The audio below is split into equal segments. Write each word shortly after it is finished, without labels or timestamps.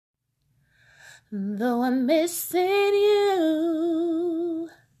Though I'm missing you,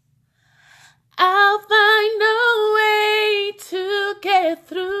 I'll find a way to get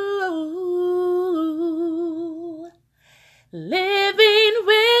through. Living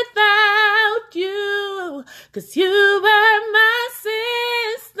without you, 'cause you are my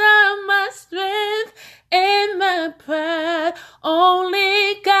sister, my strength, and my pride.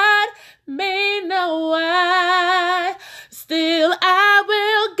 Only God may know why. Still, I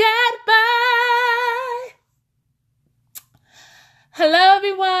will get by. Hello,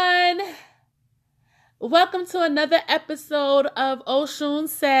 everyone. Welcome to another episode of Oshun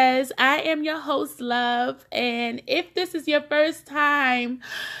Says. I am your host, Love, and if this is your first time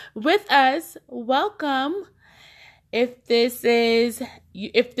with us, welcome. If this is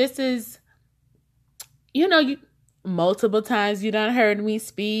multiple times you done heard me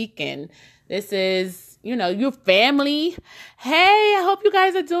speak, and this is, your family. Hey, I hope you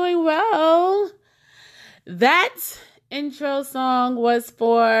guys are doing well. That intro song was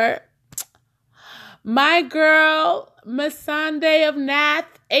for my girl, Missandei of Nath,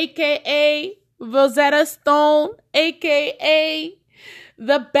 a.k.a. Rosetta Stone, a.k.a.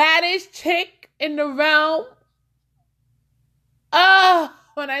 the baddest chick in the realm. Oh,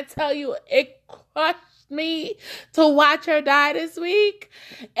 when I tell you, it crushed me to watch her die this week.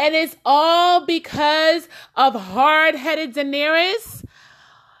 And it's all because of hard-headed Daenerys.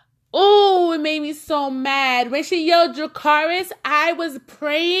 Oh, it made me so mad. When she yelled Dracarys, I was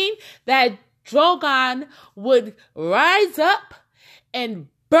praying that Drogon would rise up and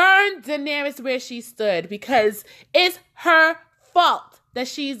burn Daenerys where she stood, because it's her fault that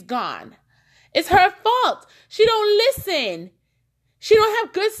she's gone. It's her fault. She don't listen. She don't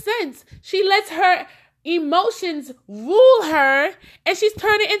have good sense. She lets her emotions rule her, and she's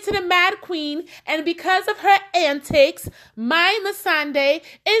turning into the Mad Queen. And because of her antics, my Missandei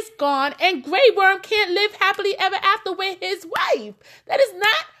is gone, and Grey Worm can't live happily ever after with his wife. That is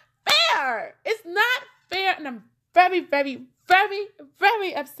not fair. It's not fair, and I'm very, very, very,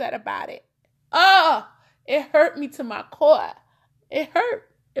 very upset about it. Oh, it hurt me to my core. It hurt.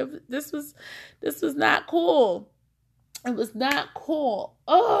 This was not cool. It was not cool.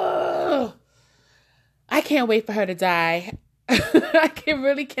 Oh, I can't wait for her to die. I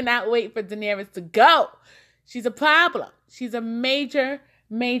really cannot wait for Daenerys to go. She's a problem. She's a major,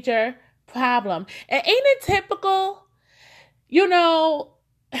 major problem. And ain't it typical?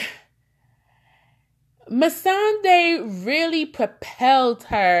 Missandei really propelled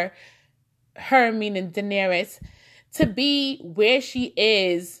her meaning Daenerys, to be where she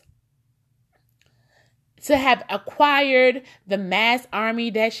is, to have acquired the mass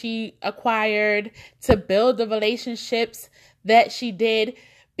army that she acquired, to build the relationships that she did,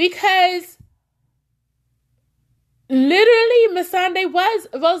 because literally Missandei was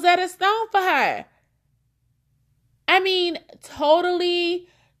Rosetta Stone for her. I mean, totally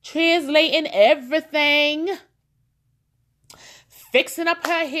translating everything, fixing up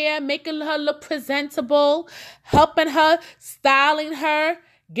her hair, making her look presentable, helping her, styling her,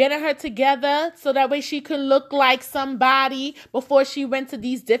 getting her together so that way she could look like somebody before she went to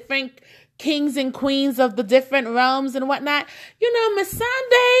these different kings and queens of the different realms and whatnot.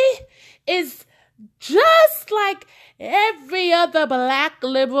 Missandei is just like every other Black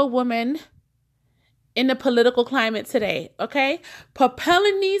liberal woman in the political climate today, okay?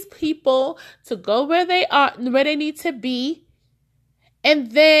 Propelling these people to go where they are, where they need to be,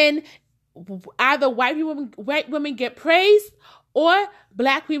 and then either white women get praised, or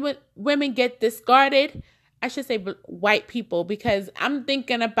Black women get discarded. I should say white people, because I'm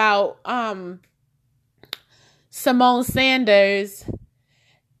thinking about Simone Sanders,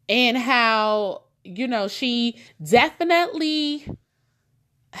 and how, she definitely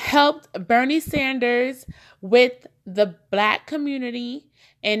helped Bernie Sanders with the Black community.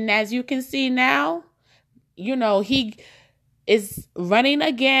 And as you can see now, he is running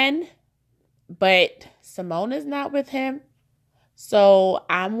again, but Simone is not with him. So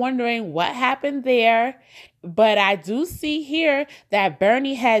I'm wondering what happened there. But I do see here that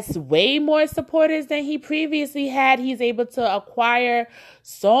Bernie has way more supporters than he previously had. He's able to acquire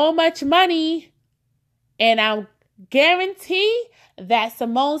so much money. And I guarantee that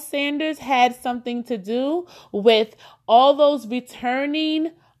Simone Sanders had something to do with all those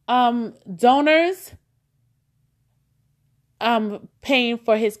returning donors paying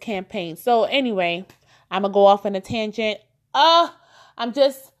for his campaign. So anyway, I'm going to go off on a tangent. I'm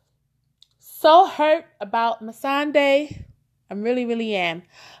just so hurt about Missandei. I really, really am.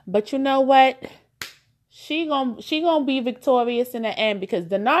 But you know what? She gonna be victorious in the end, because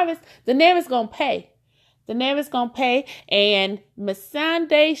Daenerys gonna pay. Daenerys gonna pay, and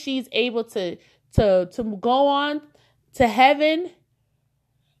Missandei, she's able to to go on to heaven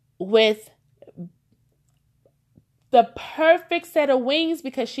with the perfect set of wings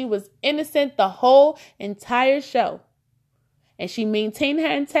because she was innocent the whole entire show. And she maintained her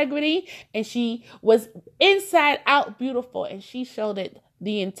integrity, and she was inside out beautiful, and she showed it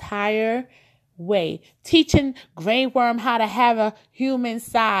the entire way, teaching Grey Worm how to have a human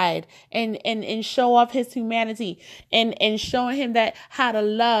side and show off his humanity, and showing him that how to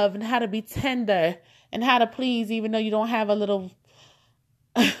love and how to be tender and how to please, even though you don't have a little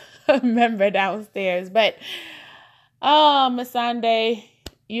member downstairs. But Missandei,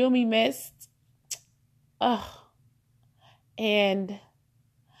 you'll be missed. And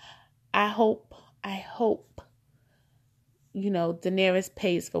I hope, Daenerys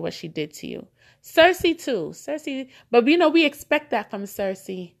pays for what she did to you. Cersei too. But we expect that from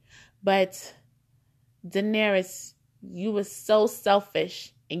Cersei. But Daenerys, you were so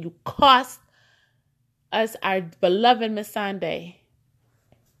selfish and you cost us our beloved Missandei.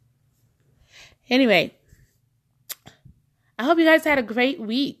 Anyway, I hope you guys had a great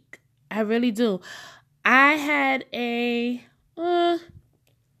week. I really do. I had a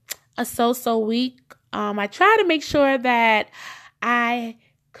so-so week. I try to make sure that I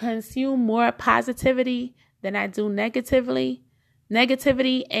consume more positivity than I do negativity,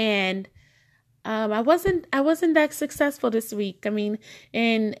 and I wasn't that successful this week. I mean,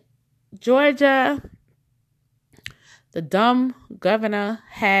 in Georgia, the dumb governor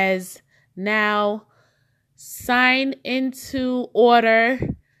has now signed into order.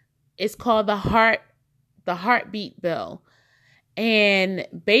 It's called the heartbeat bill. And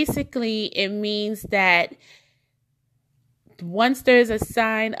basically it means that once there's a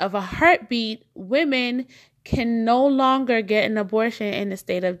sign of a heartbeat, women can no longer get an abortion in the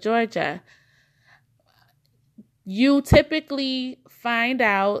state of Georgia. You typically find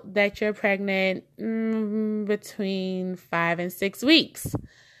out that you're pregnant between 5 and 6 weeks.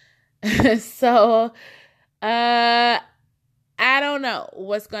 So, I don't know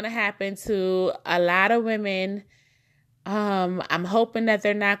what's going to happen to a lot of women. I'm hoping that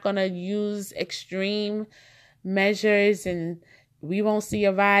they're not going to use extreme measures and we won't see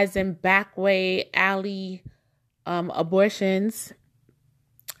a rise in backway alley abortions.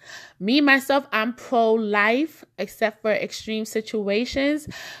 Me, myself, I'm pro-life except for extreme situations.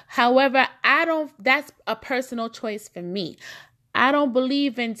 However, that's a personal choice for me. I don't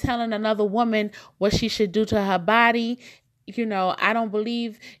believe in telling another woman what she should do to her body. I don't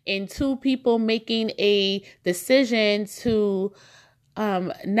believe in two people making a decision to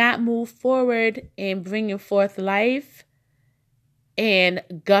not move forward in bringing forth life and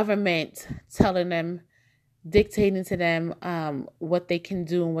government telling them, dictating to them what they can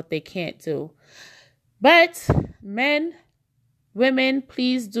do and what they can't do. But men, women,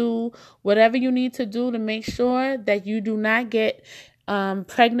 please do whatever you need to do to make sure that you do not get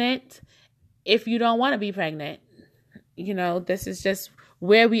pregnant if you don't want to be pregnant. This is just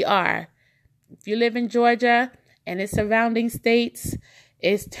where we are. If you live in Georgia and its surrounding states,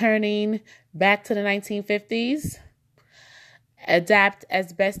 it's turning back to the 1950s. Adapt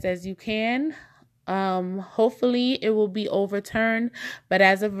as best as you can. Hopefully it will be overturned. But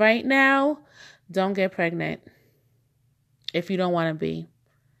as of right now, don't get pregnant if you don't want to be.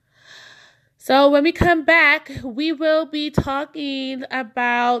 So when we come back, we will be talking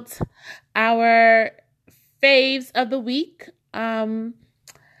about our faves of the week.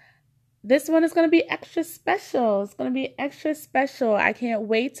 This one is going to be extra special. I can't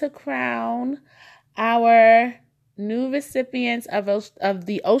wait to crown our new recipients of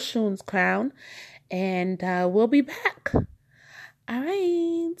the Oshun's crown. And we'll be back. All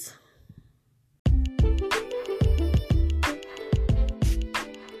right.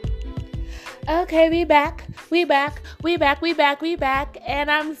 Okay, we back.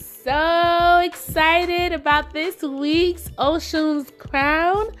 And I'm so excited about this week's Oshun's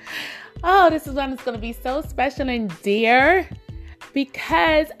crown. Oh, this is one that's going to be so special and dear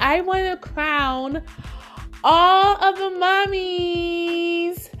because I want to crown all of the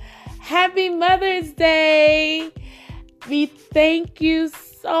mommies. Happy Mother's Day. We thank you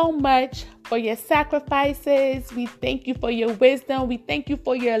so much for your sacrifices. We thank you for your wisdom. We thank you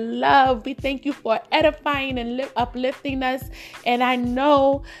for your love. We thank you for edifying and uplifting us. And I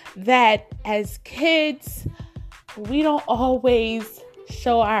know that as kids, we don't always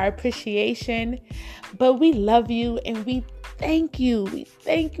show our appreciation, but we love you and we thank you. We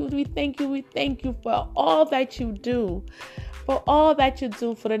thank you for all that you do. For all that you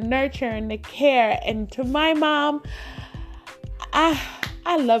do, for the nurture and the care. And to my mom,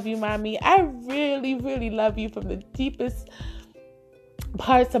 I love you, mommy. I really, really love you from the deepest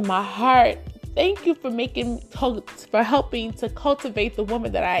parts of my heart. Thank you for for helping to cultivate the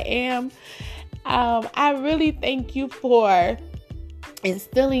woman that I am. I really thank you for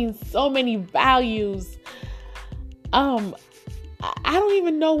instilling so many values. I don't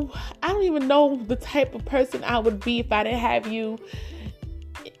even know the type of person I would be if I didn't have you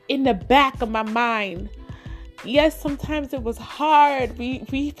in the back of my mind. Yes, sometimes it was hard.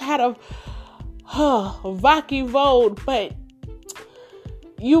 We've had a rocky road, but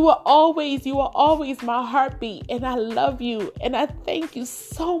you were always my heartbeat, and I love you, and I thank you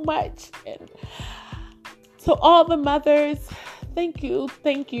so much. And to all the mothers, thank you.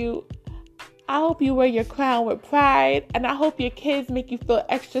 I hope you wear your crown with pride, and I hope your kids make you feel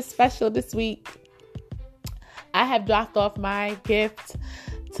extra special this week. I have dropped off my gift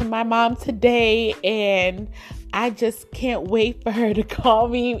to my mom today, and I just can't wait for her to call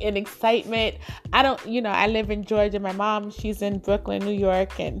me in excitement. I live in Georgia. My mom, she's in Brooklyn, New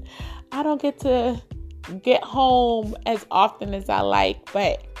York, and I don't get to get home as often as I like,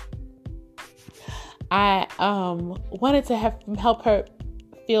 but I wanted to help her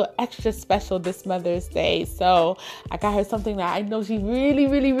feel extra special this Mother's Day. So I got her something that I know she really,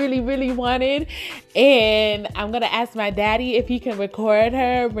 really, really, really wanted. And I'm going to ask my daddy if he can record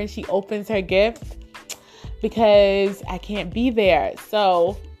her when she opens her gift, because I can't be there.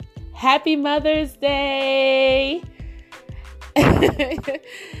 So happy Mother's Day.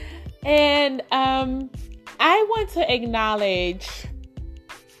 And I want to acknowledge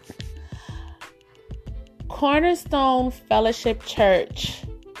Cornerstone Fellowship Church.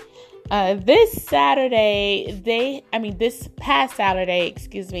 This past Saturday,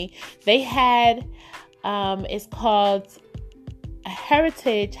 they had, it's called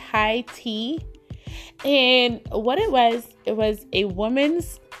Heritage High Tea. And what it was a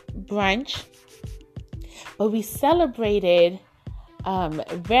women's brunch, but we celebrated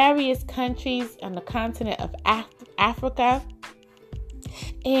various countries on the continent of Africa.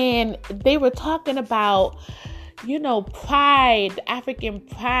 And they were talking about, pride, African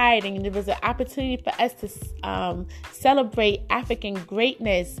pride, and there was an opportunity for us to celebrate African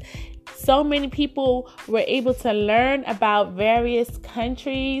greatness. So many people were able to learn about various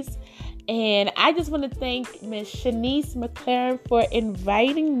countries. And I just want to thank Miss Shanice McLaren for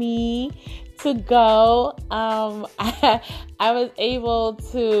inviting me to go. I was able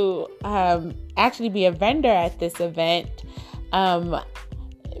to actually be a vendor at this event.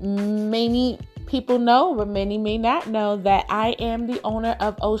 Many people know, but many may not know, that I am the owner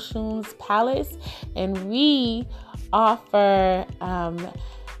of Oshun's Palace, and we offer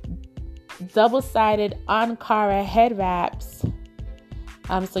double-sided Ankara head wraps.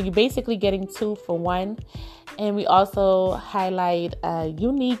 So you're basically getting 2 for 1. And we also highlight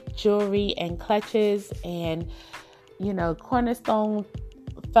unique jewelry and clutches. And, Cornerstone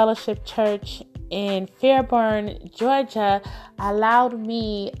Fellowship Church in Fairburn, Georgia, allowed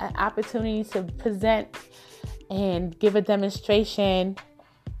me an opportunity to present and give a demonstration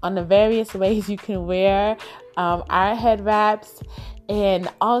on the various ways you can wear our head wraps, and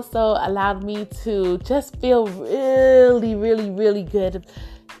also allowed me to just feel really, really, really good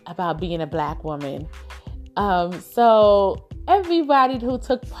about being a Black woman. So everybody who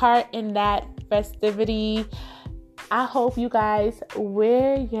took part in that festivity, I hope you guys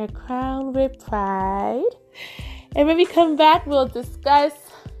wear your crown with pride. And when we come back, we'll discuss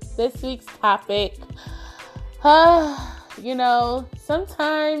this week's topic.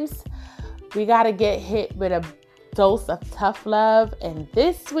 Sometimes we gotta get hit with a dose of tough love. And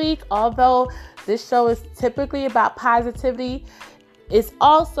this week, although this show is typically about positivity, it's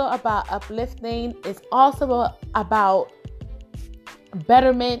also about uplifting. It's also about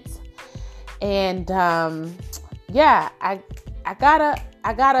betterment. And I gotta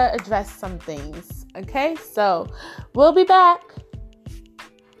address some things. Okay, so we'll be back.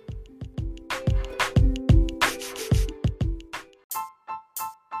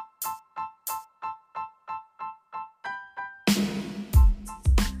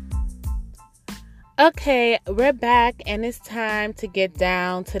 Okay, we're back, and it's time to get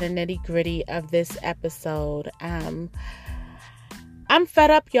down to the nitty-gritty of this episode. I'm fed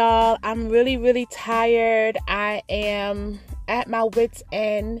up, y'all. I'm really, really tired. I am at my wit's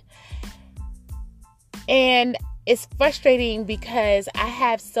end, and it's frustrating because I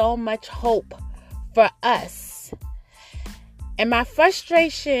have so much hope for us. And my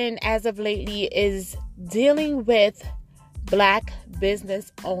frustration as of lately is dealing with Black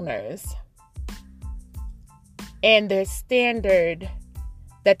business owners and their standard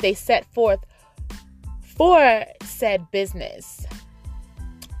that they set forth for said business.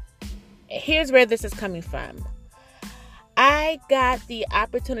 Here's where this is coming from. I got the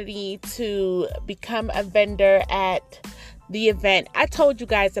opportunity to become a vendor at the event. I told you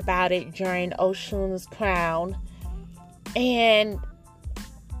guys about it during Oshun's Crown. And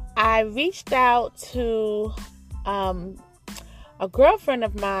I reached out to a girlfriend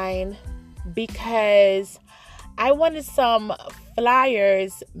of mine because I wanted some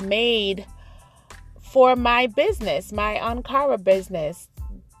flyers made for my business, my Ankara business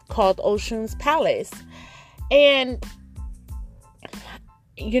called Oshun's Palace. And,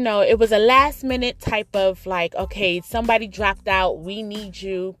 you know, it was a last minute type of like, okay, somebody dropped out. We need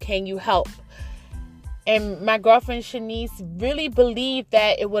you. Can you help? And my girlfriend Shanice really believed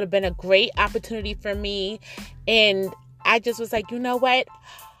that it would have been a great opportunity for me. And I just was like, you know what?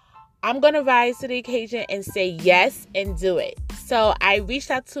 I'm going to rise to the occasion and say yes and do it. So I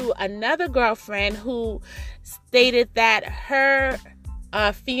reached out to another girlfriend who stated that her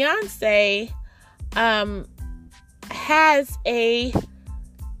fiance has a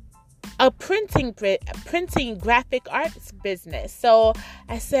printing graphic arts business. So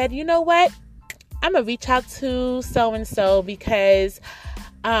I said, you know what? I'm going to reach out to so-and-so because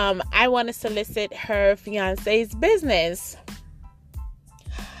I want to solicit her fiance's business.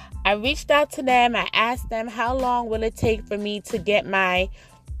 I reached out to them. I asked them, how long will it take for me to get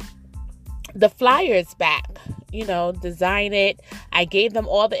the flyers back? You know, design it. I gave them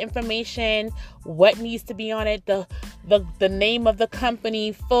all the information, what needs to be on it, the name of the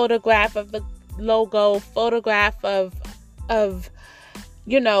company, photograph of the logo, photograph of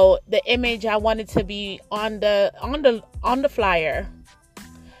you know, the image I wanted to be on the flyer.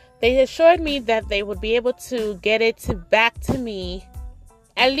 They assured me that they would be able to get it back to me,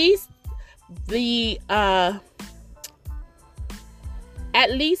 at least the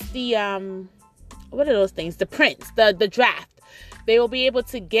what are those things? The prints, the draft. They will be able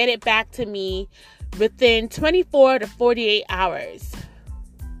to get it back to me within 24 to 48 hours.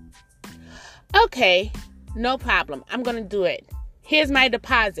 Okay, no problem. I'm going to do it. Here's my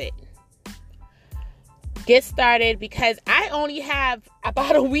deposit. Get started, because I only have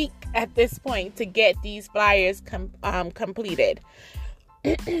about a week at this point to get these flyers completed.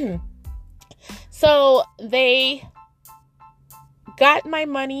 So they got my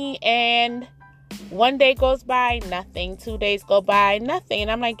money, and one day goes by, nothing. 2 days go by, nothing.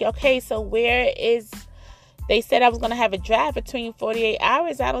 And I'm like, okay, so where is... They said I was going to have a draft between 48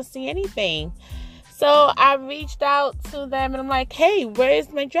 hours. I don't see anything. So I reached out to them and I'm like, hey, where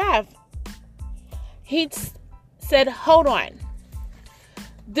is my draft? He said, hold on.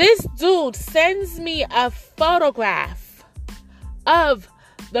 This dude sends me a photograph of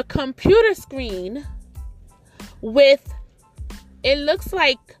the computer screen with, it looks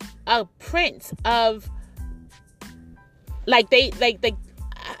like a print of, I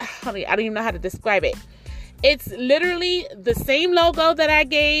don't even know how to describe it. It's literally the same logo that I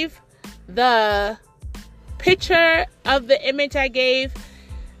gave, the picture of the image I gave,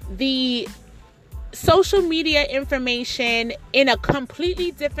 the social media information in a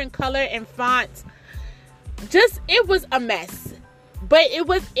completely different color and font. It was a mess. But it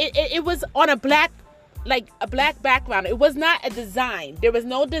was on a black background. It was not a design. There was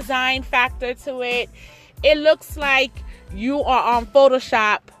no design factor to it. It looks like you are on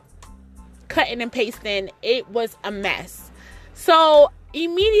Photoshop cutting and pasting. It was a mess. So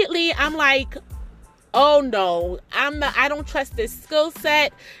immediately I'm like, oh no, I don't trust this skill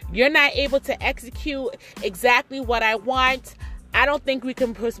set. You're not able to execute exactly what I want. I don't think we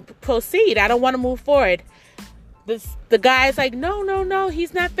can proceed. I don't want to move forward. The guy's like, no,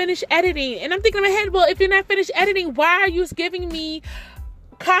 he's not finished editing. And I'm thinking in my head, well, if you're not finished editing, why are you giving me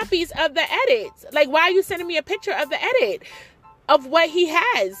copies of the edits? Like, why are you sending me a picture of the edit of what he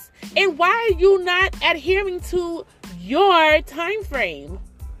has? And why are you not adhering to your time frame?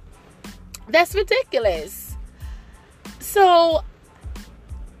 That's ridiculous. So,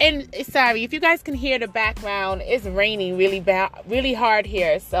 and sorry, if you guys can hear the background, it's raining really hard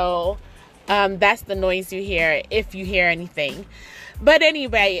here. So, that's the noise you hear, if you hear anything. But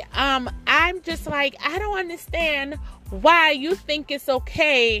anyway, I'm just like, I don't understand why you think it's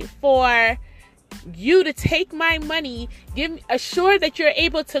okay for you to take my money, assure that you're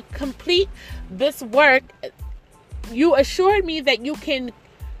able to complete this work. You assured me that you can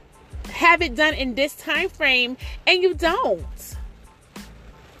have it done in this time frame, and you don't.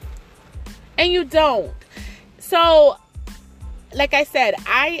 So, like I said,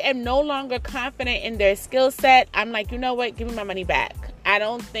 I am no longer confident in their skill set. I'm like, you know what? Give me my money back. I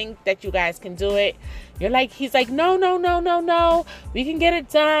don't think that you guys can do it. He's like, no. We can get it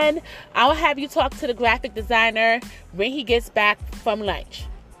done. I'll have you talk to the graphic designer when he gets back from lunch.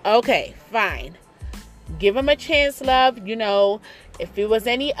 Okay, fine. Give them a chance, love. You know, if it was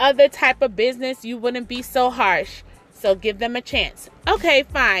any other type of business, you wouldn't be so harsh. So give them a chance. Okay,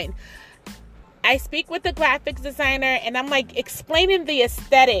 fine. I speak with the graphics designer and I'm like explaining the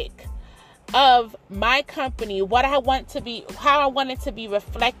aesthetic of my company, what I want to be, how I want it to be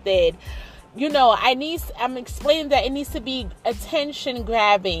reflected. You know, I'm explaining that it needs to be attention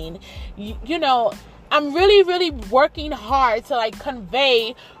grabbing. You know, I'm really, really working hard to like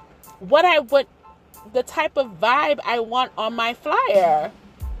convey the type of vibe I want on my flyer.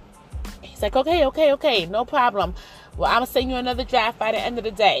 He's like, okay, no problem. Well, I'm gonna send you another draft by the end of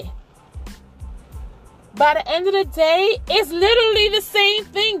the day. By the end of the day, it's literally the same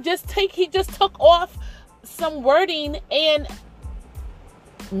thing. He just took off some wording and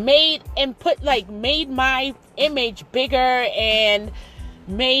made my image bigger and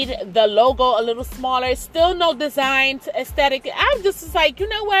made the logo a little smaller. Still no design to aesthetic. I'm just like, you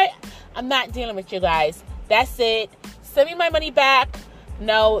know what? I'm not dealing with you guys. That's it. Send me my money back.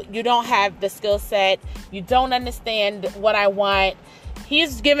 No, you don't have the skill set. You don't understand what I want.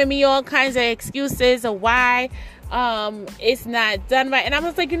 He's giving me all kinds of excuses of why it's not done right. And I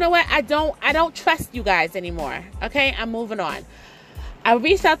was like, you know what? I don't trust you guys anymore. Okay, I'm moving on. I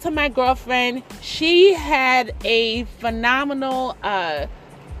reached out to my girlfriend. She had a phenomenal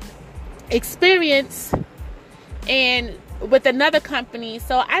experience with another company.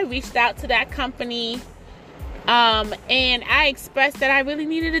 So I reached out to that company and I expressed that I really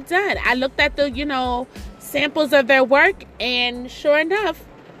needed it done. I looked at the, samples of their work, and sure enough,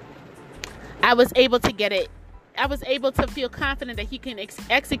 I was able to get it. I was able to feel confident that he can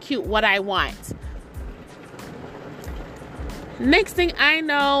execute what I want. Next thing I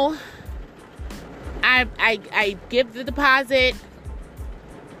know, I give the deposit.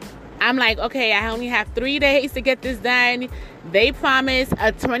 I'm like, okay, I only have 3 days to get this done. They promise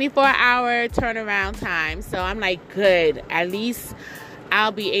a 24-hour turnaround time. So I'm like, good. At least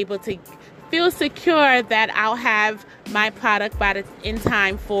I'll be able to feel secure that I'll have my product in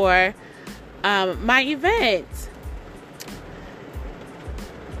time for my event.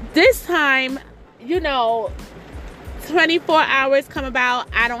 This time, 24 hours come about,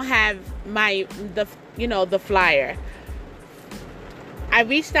 I don't have the flyer. I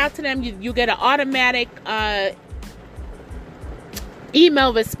reached out to them. You get an automatic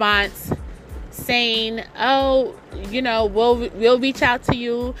email response saying, oh, we'll reach out to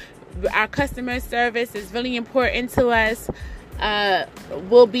you. Our customer service is really important to us.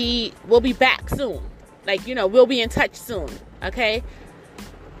 We'll be back soon. We'll be in touch soon. Okay.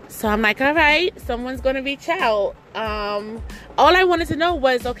 So I'm like, all right, someone's going to reach out. All I wanted to know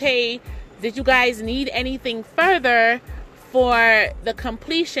was, okay, did you guys need anything further for the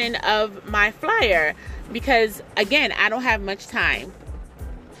completion of my flyer? Because again, I don't have much time.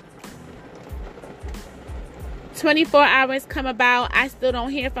 24 hours come about. I still don't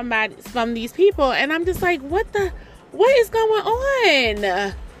hear from these people. And I'm just like, what is going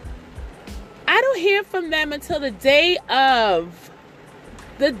on? I don't hear from them until the day of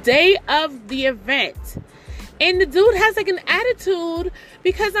the event. And the dude has an attitude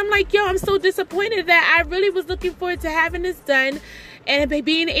because I'm like, yo, I'm so disappointed that I really was looking forward to having this done and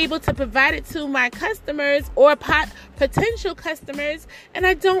being able to provide it to my customers or potential customers, and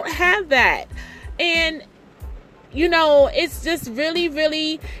I don't have that. And it's just really,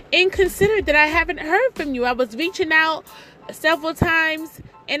 really inconsiderate that I haven't heard from you. I was reaching out several times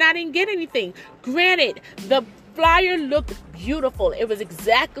and I didn't get anything. Granted, the flyer looked beautiful. It was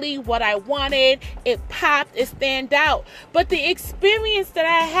exactly what I wanted. It popped, it stand out. But the experience that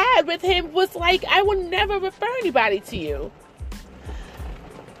I had with him was like, I would never refer anybody to you.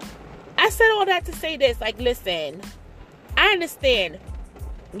 I said all that to say this, listen, I understand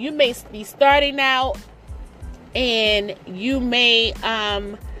you may be starting out and you may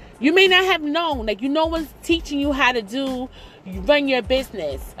not have known, no one's teaching you how to run your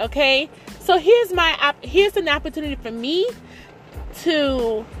business, okay? So here's an opportunity for me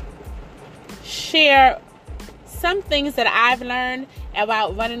to share some things that I've learned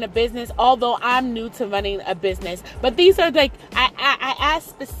about running a business, although I'm new to running a business. But these are I ask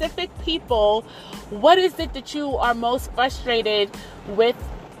specific people, what is it that you are most frustrated with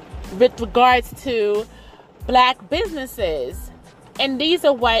regards to Black businesses? And these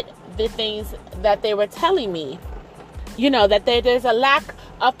are the things that they were telling me. That there's a lack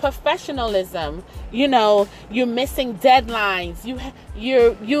of professionalism. You're missing deadlines.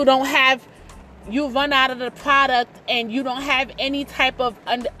 You run out of the product and you don't have any type of,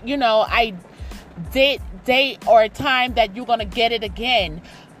 date or time that you're going to get it again.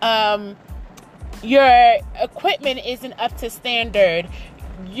 Your equipment isn't up to standard.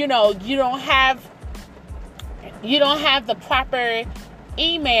 You don't have you don't have the proper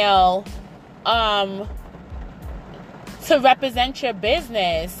email to represent your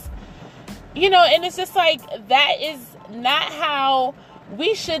business, and it's just like, that is not how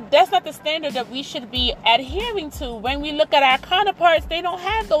we should, that's not the standard that we should be adhering to. When we look at our counterparts, they don't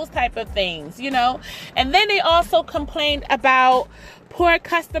have those type of things, and then they also complained about poor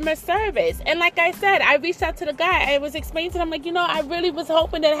customer service. And like I said, I reached out to the guy. I was explaining to him, like, I really was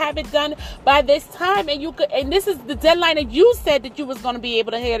hoping to have it done by this time, and this is the deadline that you said that you was going to be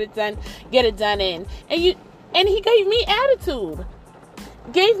able to get it done in, and he gave me attitude,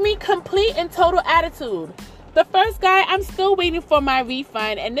 gave me complete and total attitude. The first guy, I'm still waiting for my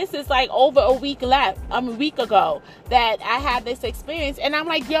refund, and this is like over a week ago that I had this experience, and I'm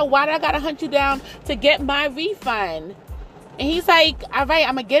like, yo, why do I gotta hunt you down to get my refund? And he's like, all right,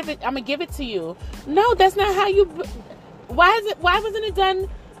 I'm gonna give it to you. No, that's not how you. Why wasn't it done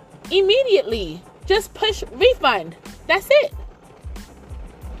immediately? Just push refund. That's it.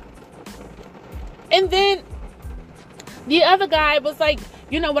 And then the other guy was like,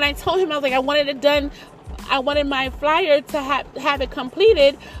 when I told him, I was like, I wanted my flyer to have it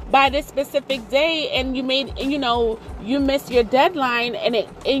completed by this specific day, and you missed your deadline, and it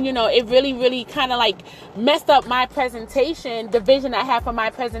really, really kind of like messed up my presentation, the vision I had for my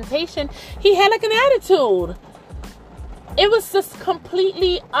presentation. He had like an attitude. It was just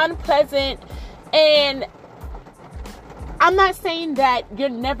completely unpleasant. And I'm not saying that you're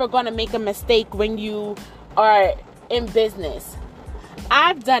never going to make a mistake when you are in business.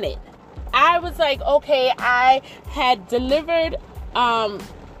 I've done it. I was like, okay, I had delivered,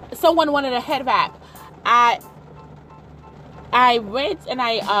 someone wanted a head wrap. I went and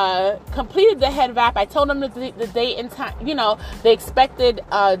I completed the head wrap. I told them the date and time, the expected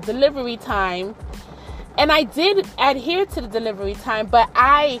delivery time. And I did adhere to the delivery time, but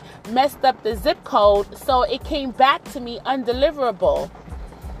I messed up the zip code, so it came back to me undeliverable.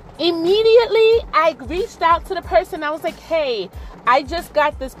 Immediately, I reached out to the person. I was like, hey, I just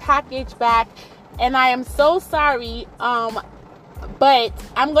got this package back, and I am so sorry, but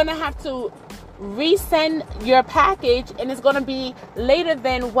I'm going to have to resend your package, and it's going to be later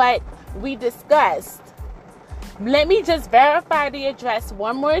than what we discussed. Let me just verify the address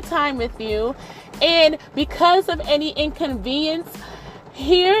one more time with you, and because of any inconvenience,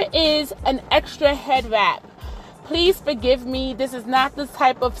 here is an extra head wrap. Please forgive me. This is not the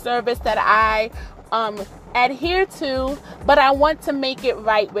type of service that I adhere to, but I want to make it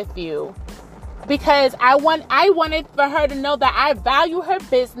right with you, because I wanted for her to know that I value her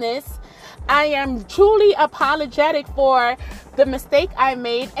business. I am truly apologetic for the mistake I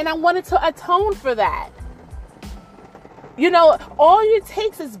made, and I wanted to atone for that. All it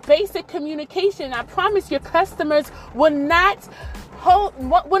takes is basic communication. I promise your customers will not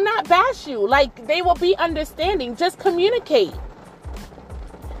bash you. Like, they will be understanding. Just communicate.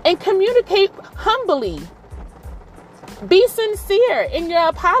 And communicate humbly. Be sincere in your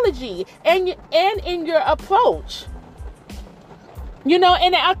apology and in your approach. And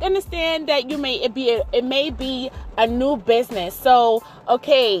I understand that it may be a new business. So,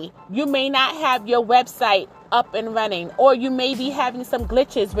 okay, you may not have your website up and running, or you may be having some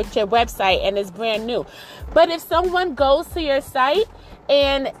glitches with your website and it's brand new. But if someone goes to your site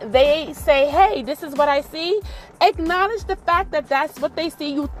and they say, hey, this is what I see, acknowledge the fact that that's what they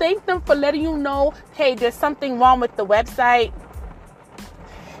see. You thank them for letting you know, hey, there's something wrong with the website.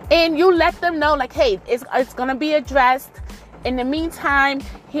 And you let them know, like, hey, it's going to be addressed. In the meantime,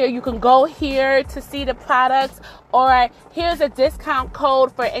 here, you can go here to see the products, or here's a discount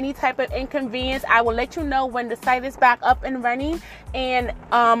code for any type of inconvenience. I will let you know when the site is back up and running, and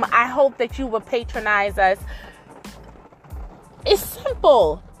I hope that you will patronize us. It's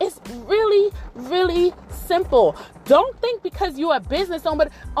simple. It's really, really simple. Don't think because you're a business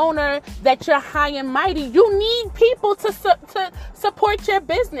owner that you're high and mighty. You need people to support your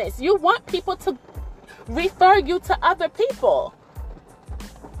business. You want people to refer you to other people.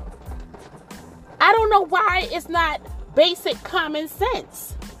 I don't know why it's not basic common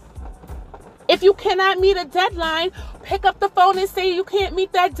sense. If you cannot meet a deadline, pick up the phone and say you can't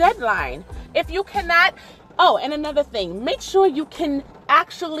meet that deadline. If you cannot, and another thing, make sure you can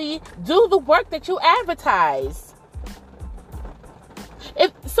actually do the work that you advertise.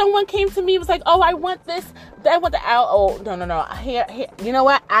 If someone came to me and was like, oh, I want this, I want the, no. Here, you know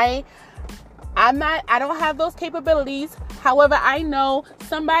what? I don't have those capabilities. However, I know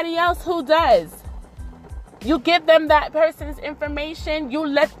somebody else who does. You give them that person's information.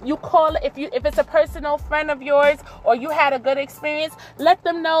 You call if it's a personal friend of yours, or you had a good experience, let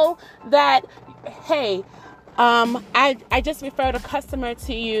them know that, hey, I just referred a customer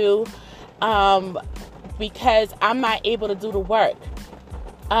to you. because I'm not able to do the work.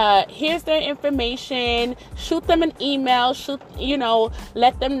 Here's their information. Shoot them an email.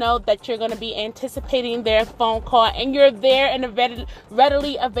 Let them know that you're going to be anticipating their phone call and you're there and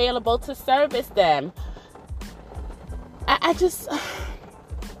readily available to service them. I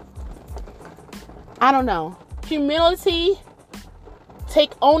don't know. Humility,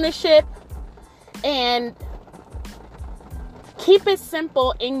 take ownership, and keep it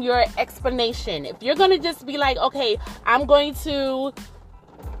simple in your explanation. If you're going to just be like, okay, I'm going to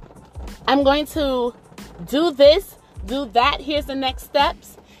do this, do that, here's the next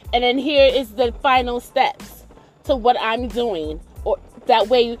steps, and then here is the final steps to what I'm doing. Or that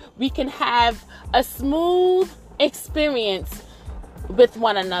way we can have a smooth experience with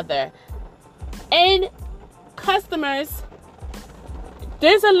one another. And customers,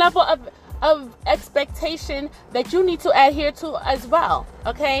 there's a level of expectation that you need to adhere to as well,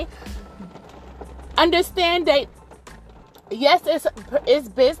 okay? Understand that, yes, it's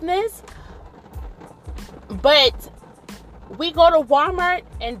business, but we go to Walmart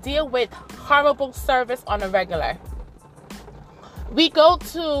and deal with horrible service on a regular. We go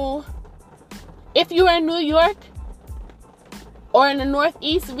to, if you're in New York or in the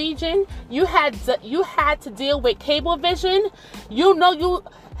Northeast region, you had to deal with Cablevision. You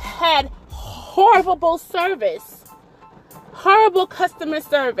had horrible service, horrible customer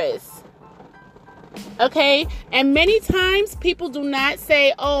service. Okay, and many times people do not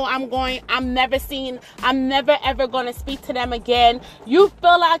say, oh, I'm never ever going to speak to them again. You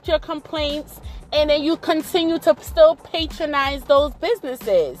fill out your complaints and then you continue to still patronize those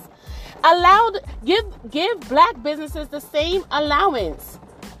businesses. Give black businesses the same allowance.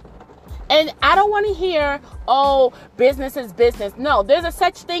 And I don't want to hear, oh, business is business. No, there's a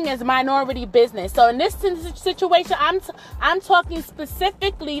such thing as minority business. So in this situation, I'm talking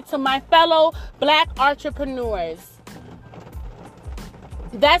specifically to my fellow black entrepreneurs.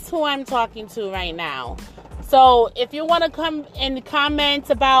 That's who I'm talking to right now. So if you want to come and comment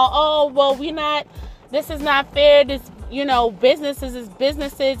about, oh, well, this is not fair. This, businesses is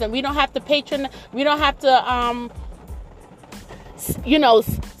businesses, and we don't have to we don't have to,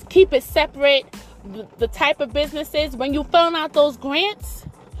 keep it separate, the type of businesses. When you fill out those grants,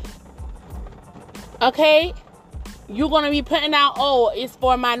 okay, you're going to be putting out, oh, it's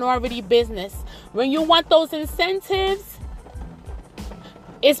for minority business. When you want those incentives,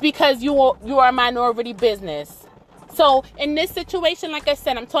 it's because you are a minority business. So in this situation, like I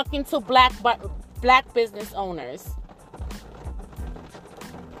said, I'm talking to black business owners.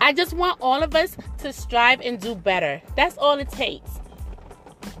 I just want all of us to strive and do better. That's all it takes.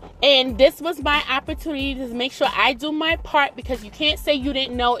 And this was my opportunity to make sure I do my part, because you can't say you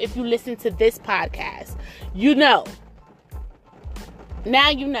didn't know if you listened to this podcast. You know.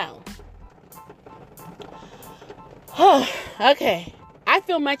 Now you know. Okay. I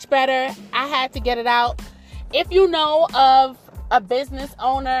feel much better. I had to get it out. If you know of a business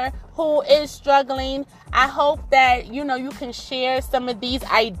owner who is struggling, I hope that, you can share some of these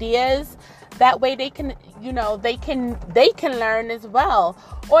ideas. That way they can, they can learn as well.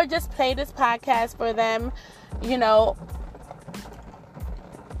 Or just play this podcast for them.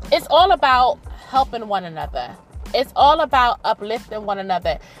 It's all about helping one another. It's all about uplifting one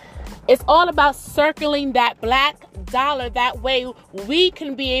another. It's all about circling that black dollar. That way we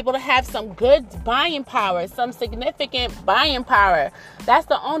can be able to have some good buying power, some significant buying power. That's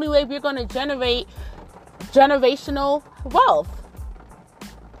the only way we're going to generate generational wealth.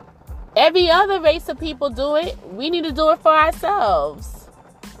 Every other race of people do it. We need to do it for ourselves.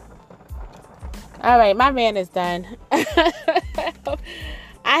 All right, my rant is done. I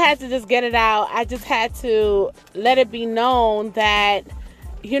had to just get it out. I just had to let it be known that,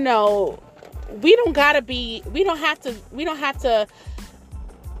 we don't have to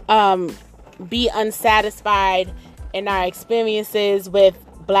be unsatisfied in our experiences with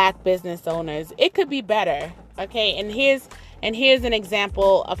black business owners. It could be better. Okay. And here's an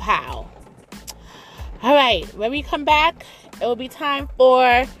example of how. All right. When we come back, it will be time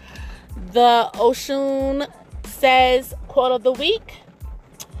for the Oshun Says Quote of the Week.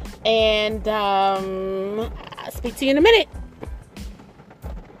 And I'll speak to you in a minute.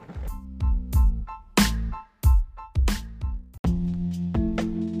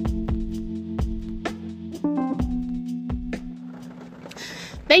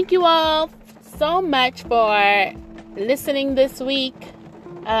 Thank you all so much for listening this week.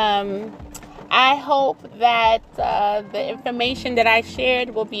 I hope that the information that I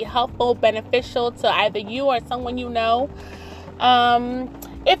shared will be helpful, beneficial to either you or someone you know.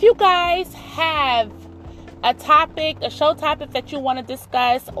 If you guys have a show topic that you want to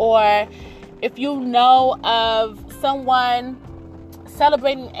discuss, or If you know of someone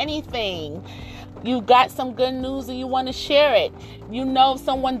celebrating anything, you got some good news and you want to share it, you know of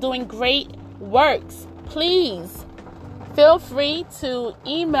someone doing great works, please feel free to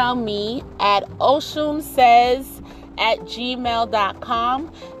email me at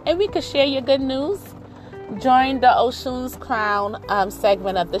oshunsays@gmail.com, and we could share your good news during the Oshun's Crown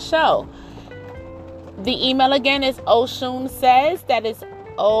segment of the show. The email again is oshunsays, that is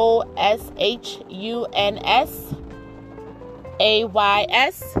OSHUNSAYS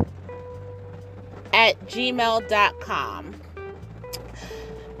 @gmail.com.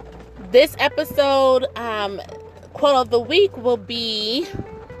 This episode, quote of the week will be,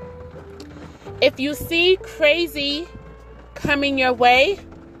 if you see crazy coming your way,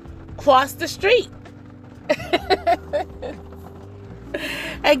 cross the street.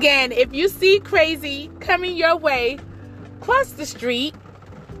 Again, if you see crazy coming your way, cross the street.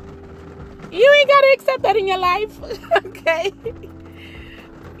 You ain't got to accept that in your life, okay?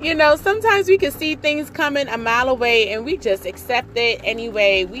 You know, sometimes we can see things coming a mile away and we just accept it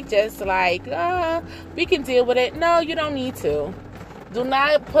anyway. We just like, we can deal with it. No, you don't need to. Do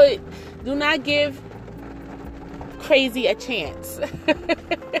not give crazy a chance.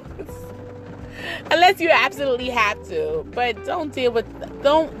 Unless you absolutely have to. But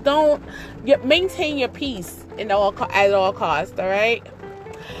maintain your peace at all costs, all right?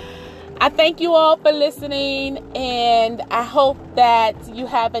 I thank you all for listening, and I hope that you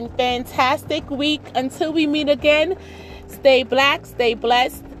have a fantastic week. Until we meet again, stay black, stay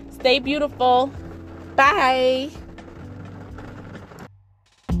blessed, stay beautiful. Bye.